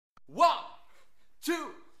1, 2,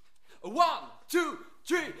 1, 2,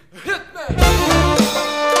 3, hit me!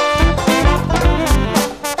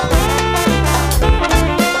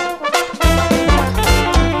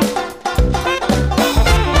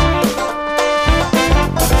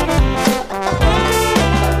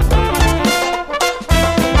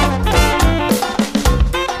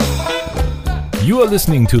 You are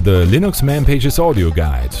listening to the Linux Man Pages audio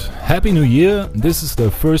guide. Happy New Year! This is the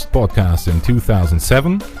first podcast in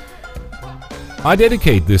 2007. I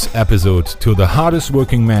dedicate this episode to the hardest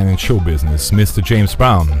working man in show business, Mr. James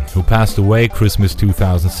Brown, who passed away Christmas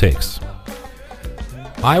 2006.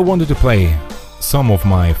 I wanted to play some of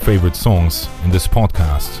my favorite songs in this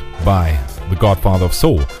podcast by the Godfather of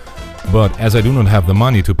Soul, but as I do not have the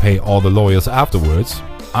money to pay all the lawyers afterwards,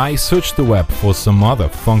 I searched the web for some other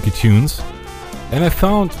funky tunes, and I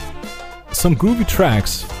found some groovy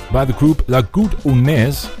tracks by the group La Goutte au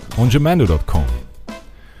Nez on Jamendo.com.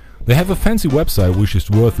 They have a fancy website which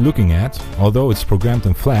is worth looking at, although it's programmed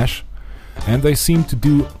in Flash, and they seem to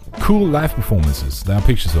do cool live performances. There are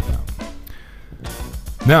pictures of them.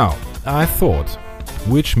 Now, I thought,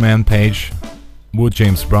 which man page would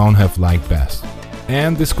James Brown have liked best?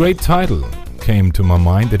 And this great title came to my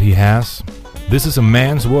mind that he has, This is a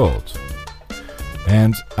Man's World.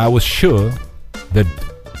 And I was sure that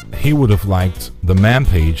he would have liked the man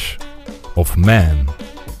page of Man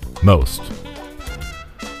most.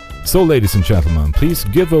 So, ladies and gentlemen, please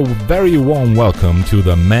give a very warm welcome to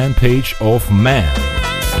the man page of Man.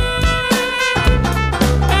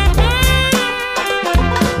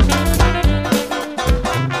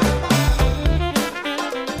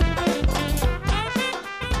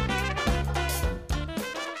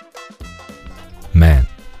 Man.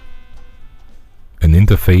 An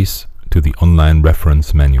interface to the online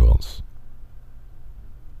reference manuals.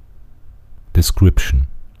 Description.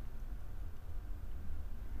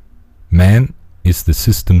 Man is the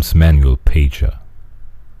system's manual pager.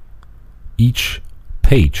 Each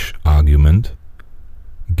page argument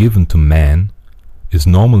given to man is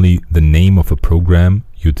normally the name of a program,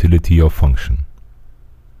 utility or function.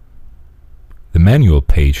 The manual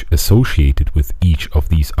page associated with each of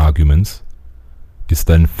these arguments is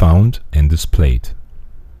then found and displayed.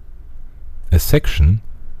 A section,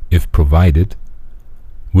 if provided,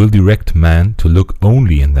 will direct man to look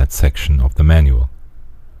only in that section of the manual.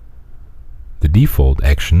 The default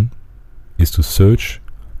action is to search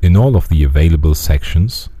in all of the available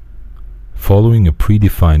sections, following a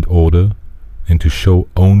predefined order, and to show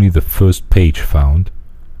only the first page found,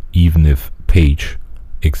 even if page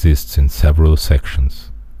exists in several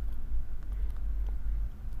sections.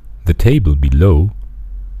 The table below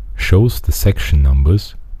shows the section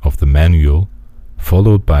numbers of the manual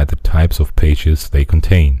followed by the types of pages they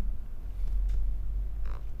contain.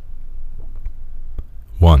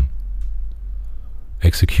 1.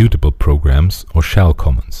 Executable programs or shell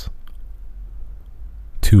commands.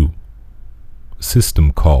 2.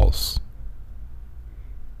 System calls.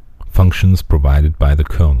 Functions provided by the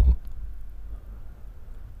kernel.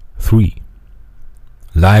 3.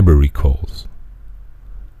 Library calls.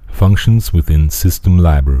 Functions within system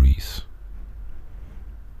libraries.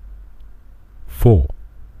 4.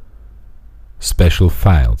 Special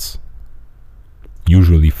files,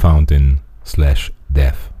 usually found in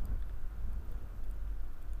 /dev.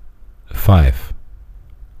 5.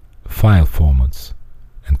 File formats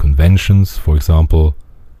and conventions, for example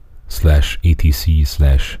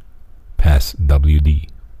 /etc/passwd.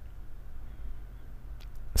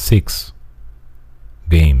 6.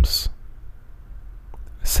 Games.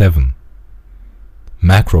 7.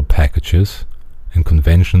 Macro packages and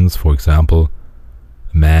conventions, for example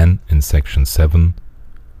man in section 7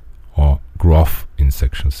 or groff in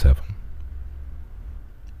section 7.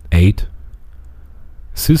 8.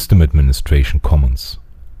 System administration commands,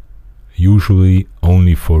 usually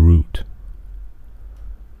only for root.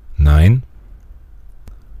 9.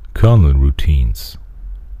 Kernel routines.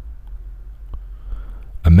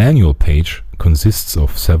 A manual page consists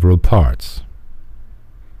of several parts.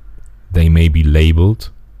 They may be labeled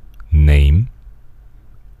name,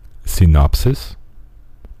 synopsis,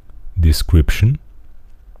 description,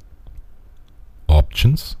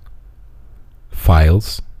 options,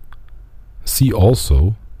 files, see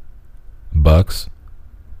also, bugs,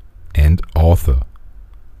 and author.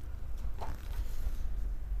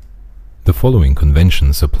 The following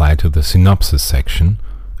conventions apply to the synopsis section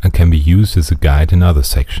and can be used as a guide in other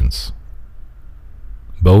sections.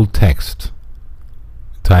 Bold text.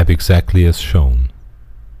 Type exactly as shown.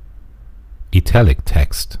 Italic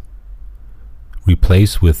text.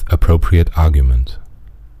 Replace with appropriate argument.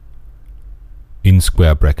 In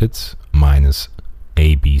square brackets, minus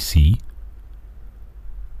ABC,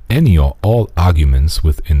 any or all arguments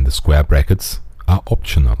within the square brackets are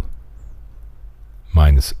optional.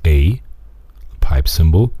 -A, pipe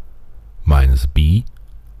symbol, -B.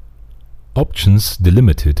 Options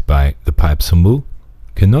delimited by the pipe symbol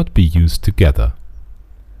cannot be used together.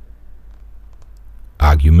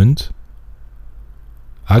 Argument.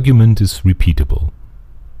 Argument is repeatable.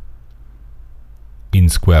 In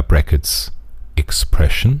square brackets,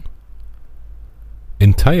 expression.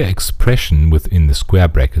 Entire expression within the square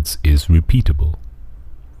brackets is repeatable.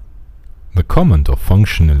 The comment or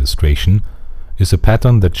function illustration is a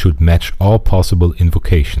pattern that should match all possible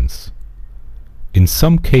invocations. In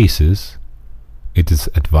some cases, it is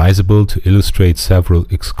advisable to illustrate several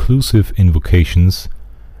exclusive invocations,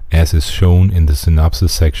 as is shown in the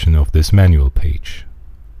synopsis section of this manual page.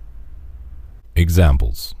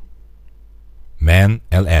 Examples: man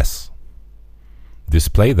ls.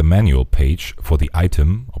 Display the manual page for the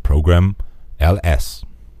item or program ls.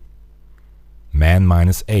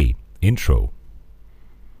 Man-a, intro.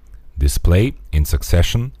 Display, in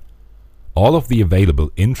succession, all of the available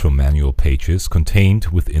intro manual pages contained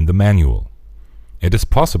within the manual. It is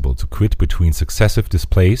possible to quit between successive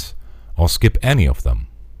displays or skip any of them.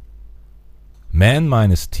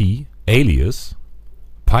 Man-t, alias,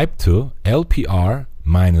 pipe to LPR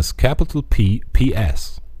 -P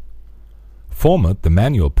PS. Format the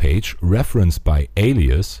manual page referenced by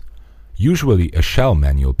alias, usually a shell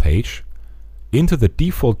manual page, into the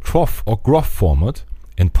default TROF or GROF format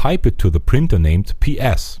and pipe it to the printer named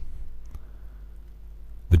PS.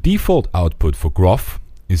 The default output for GROF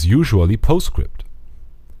is usually PostScript.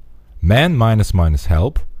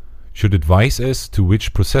 Man-help should advise us to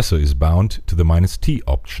which processor is bound to the -T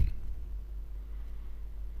option.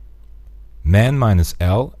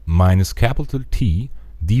 Man-L -T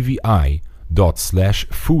dvi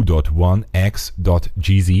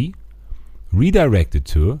 ./foo.1x.gz redirected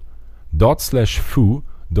to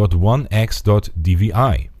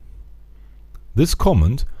 ./foo.1x.dvi. This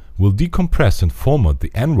command will decompress and format the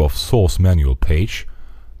nroff source manual page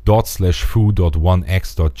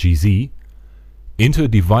 ./foo.1x.gz into a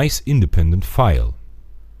device-independent file.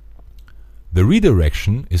 The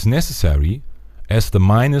redirection is necessary as the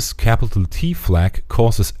 -T flag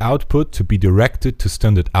causes output to be directed to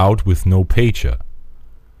standard out with no pager.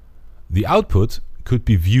 The output could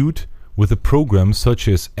be viewed with a program such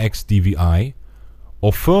as xdvi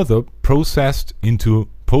or further processed into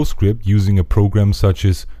PostScript using a program such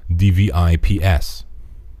as dvi-ps.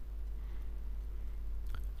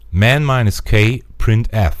 Man-k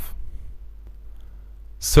printf.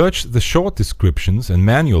 Search the short descriptions and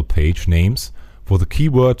manual page names for the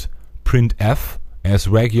keyword printf as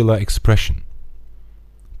regular expression.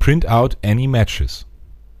 Print out any matches.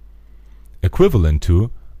 Equivalent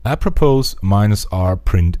to apropos -r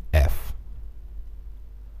printf.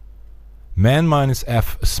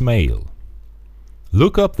 Man-f smail.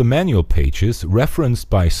 Look up the manual pages referenced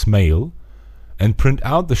by smail and print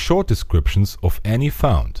out the short descriptions of any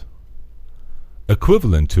found.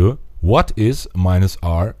 Equivalent to what is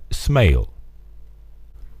 -r smail.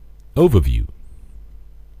 Overview.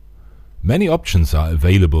 Many options are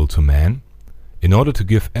available to man in order to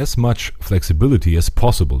give as much flexibility as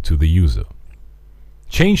possible to the user.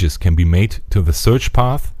 Changes can be made to the search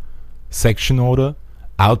path, section order,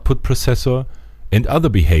 output processor, and other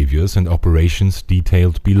behaviors and operations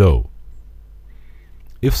detailed below.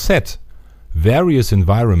 If set, various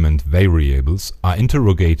environment variables are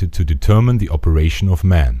interrogated to determine the operation of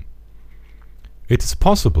man. It is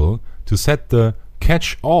possible to set the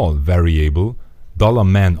catch-all variable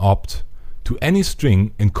 $man_opt to any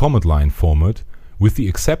string in command line format, with the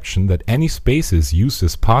exception that any spaces used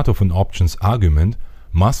as part of an option's argument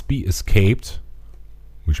must be escaped,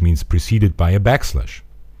 which means preceded by a backslash.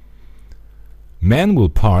 Man will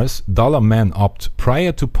parse $man_opt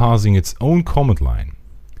prior to parsing its own command line.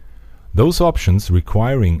 Those options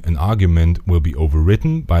requiring an argument will be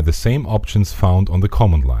overwritten by the same options found on the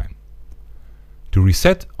command line. To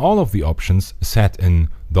reset all of the options set in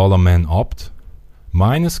 $man_opt,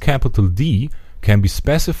 -D can be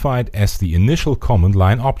specified as the initial command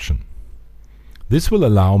line option. This will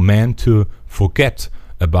allow man to forget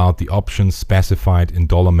about the options specified in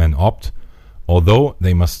 $man_opt, although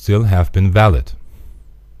they must still have been valid.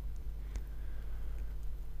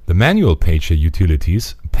 The manual pager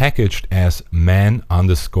utilities, packaged as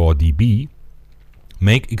man_db,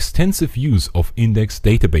 make extensive use of index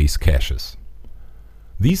database caches.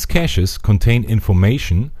 These caches contain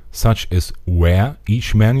information such as where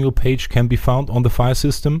each manual page can be found on the file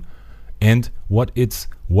system and what its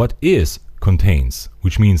what is contains,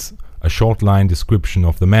 which means a short line description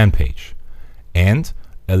of the man page, and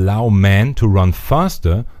allow man to run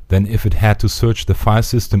faster than if it had to search the file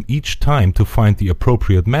system each time to find the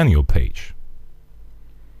appropriate manual page.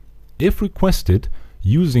 If requested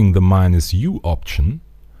using the -u option,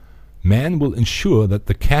 man will ensure that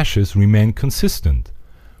the caches remain consistent,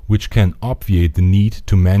 which can obviate the need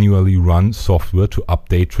to manually run software to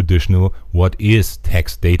update traditional what-is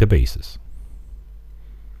text databases.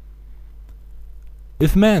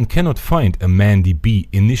 If man cannot find a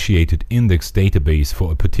ManDB-initiated index database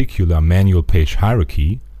for a particular manual page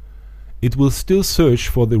hierarchy, it will still search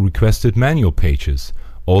for the requested manual pages,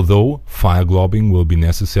 although file globbing will be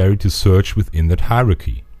necessary to search within that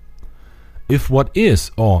hierarchy. If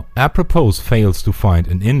what-is or apropos fails to find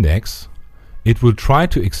an index, it will try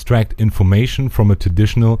to extract information from a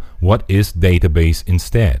traditional what-is database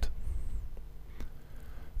instead.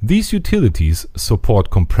 These utilities support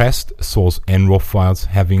compressed source nroff files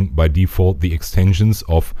having by default the extensions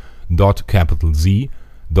of .z,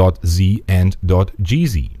 .z and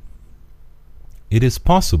 .gz. It is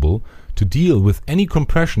possible to deal with any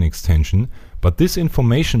compression extension, but this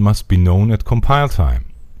information must be known at compile time.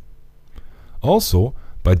 Also,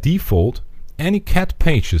 by default, any cat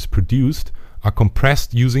pages produced are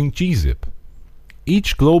compressed using gzip.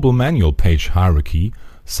 Each global manual page hierarchy,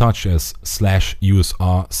 such as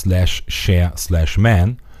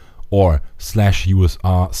 /usr/share/man or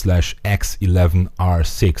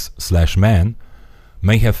 /usr/x11r6/man,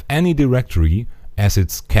 may have any directory as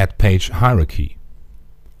its cat page hierarchy.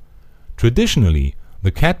 Traditionally,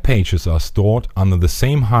 the cat pages are stored under the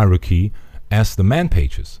same hierarchy as the man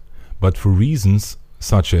pages, but for reasons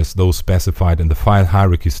such as those specified in the file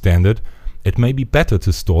hierarchy standard, it may be better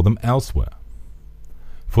to store them elsewhere.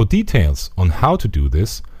 For details on how to do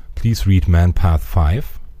this, please read ManPath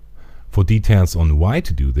 5. For details on why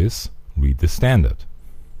to do this, read the standard.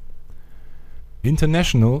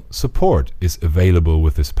 International support is available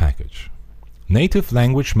with this package. Native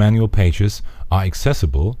language manual pages are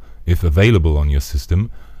accessible, if available on your system,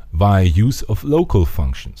 via use of local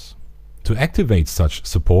functions. To activate such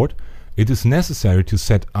support, it is necessary to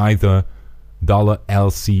set either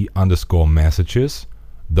 $lc_messages,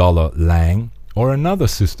 $lang, or another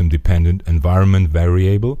system-dependent environment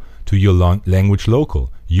variable to your language local,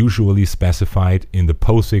 usually specified in the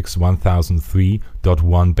POSIX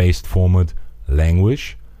 1003.1 based format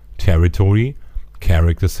language, territory,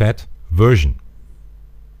 character set, version.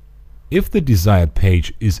 If the desired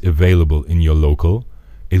page is available in your local,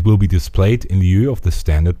 it will be displayed in lieu of the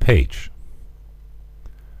standard page.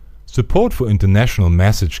 Support for international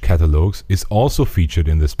message catalogs is also featured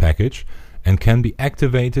in this package and can be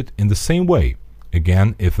activated in the same way,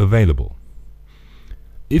 again if available.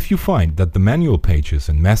 If you find that the manual pages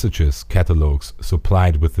and messages catalogs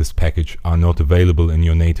supplied with this package are not available in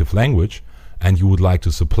your native language and you would like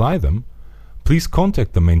to supply them, please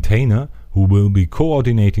contact the maintainer who will be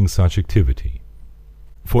coordinating such activity.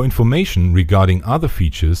 For information regarding other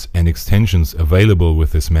features and extensions available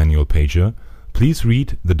with this manual pager, please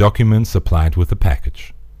read the document supplied with the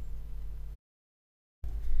package.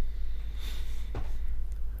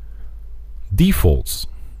 Defaults.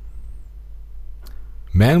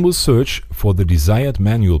 Man will search for the desired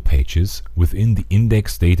manual pages within the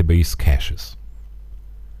index database caches.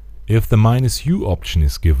 If the -u option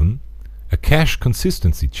is given, a cache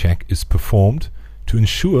consistency check is performed to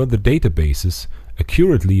ensure the databases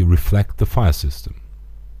accurately reflect the file system.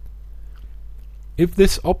 If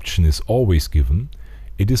this option is always given,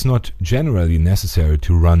 it is not generally necessary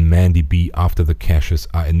to run ManDB after the caches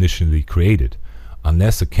are initially created,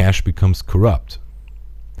 unless a cache becomes corrupt.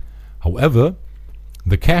 However,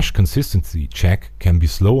 the cache consistency check can be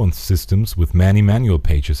slow on systems with many manual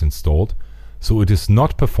pages installed, so it is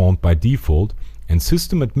not performed by default, and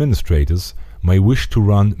system administrators may wish to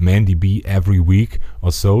run ManDB every week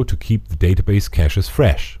or so to keep the database caches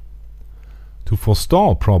fresh. To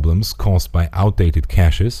forestall problems caused by outdated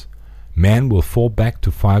caches, man will fall back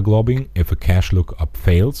to file globbing if a cache lookup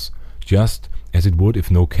fails, just as it would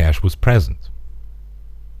if no cache was present.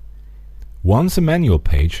 Once a manual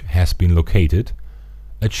page has been located,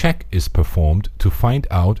 a check is performed to find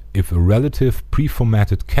out if a relative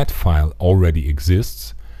pre-formatted cat file already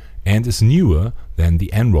exists and is newer than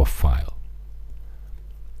the nroff file.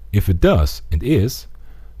 If it does and is,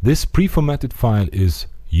 this pre-formatted file is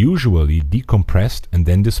usually decompressed and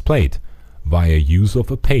then displayed via use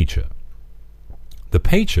of a pager. The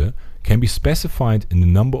pager can be specified in a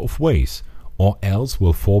number of ways, or else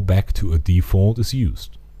will fall back to a default as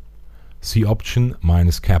used. See option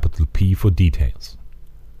 -P for details.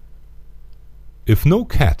 If no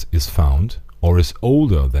cat is found or is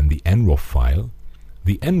older than the nroff file,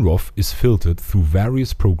 the nroff is filtered through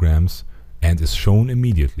various programs and is shown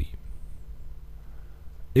immediately.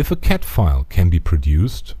 If a cat file can be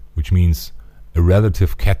produced, which means a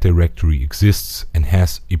relative cat directory exists and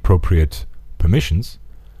has appropriate permissions,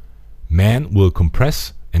 man will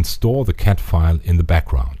compress and store the cat file in the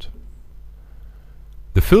background.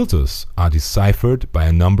 The filters are deciphered by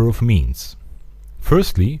a number of means.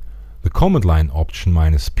 Firstly, the command line option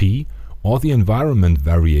 -p or the environment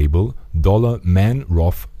variable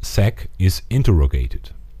 $manrof_sec is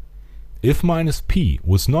interrogated. If -p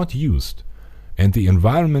was not used and the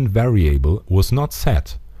environment variable was not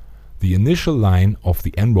set, the initial line of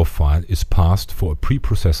the nrof file is passed for a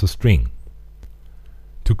preprocessor string.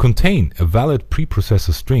 To contain a valid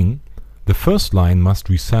preprocessor string, the first line must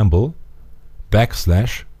resemble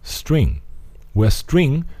 \string, where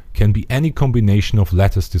string can be any combination of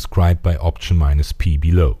letters described by option -p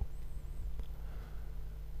below.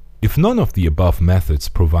 If none of the above methods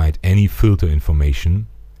provide any filter information,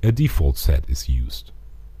 a default set is used.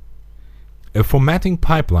 A formatting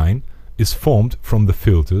pipeline is formed from the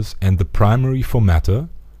filters and the primary formatter,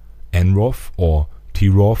 nrof or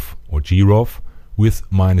trof or grof, with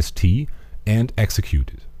 -t and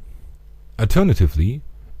executed. Alternatively,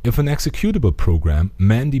 if an executable program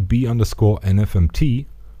mandb_nfmt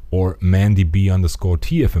or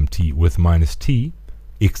mandb_tfmt with -t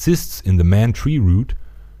exists in the man tree root,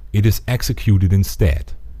 it is executed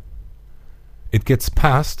instead. It gets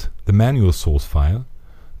past the manual source file,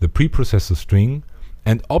 the preprocessor string,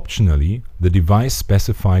 and optionally the device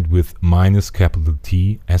specified with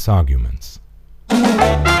 -T as arguments.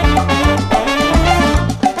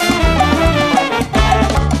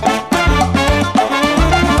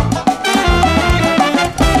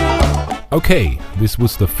 Okay, this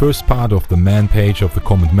was the first part of the man page of the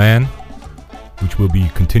command man, which will be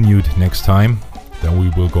continued next time. Then we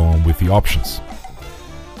will go on with the options.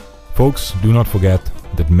 Folks, do not forget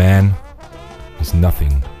that man is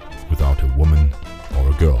nothing without a woman or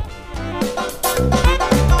a girl.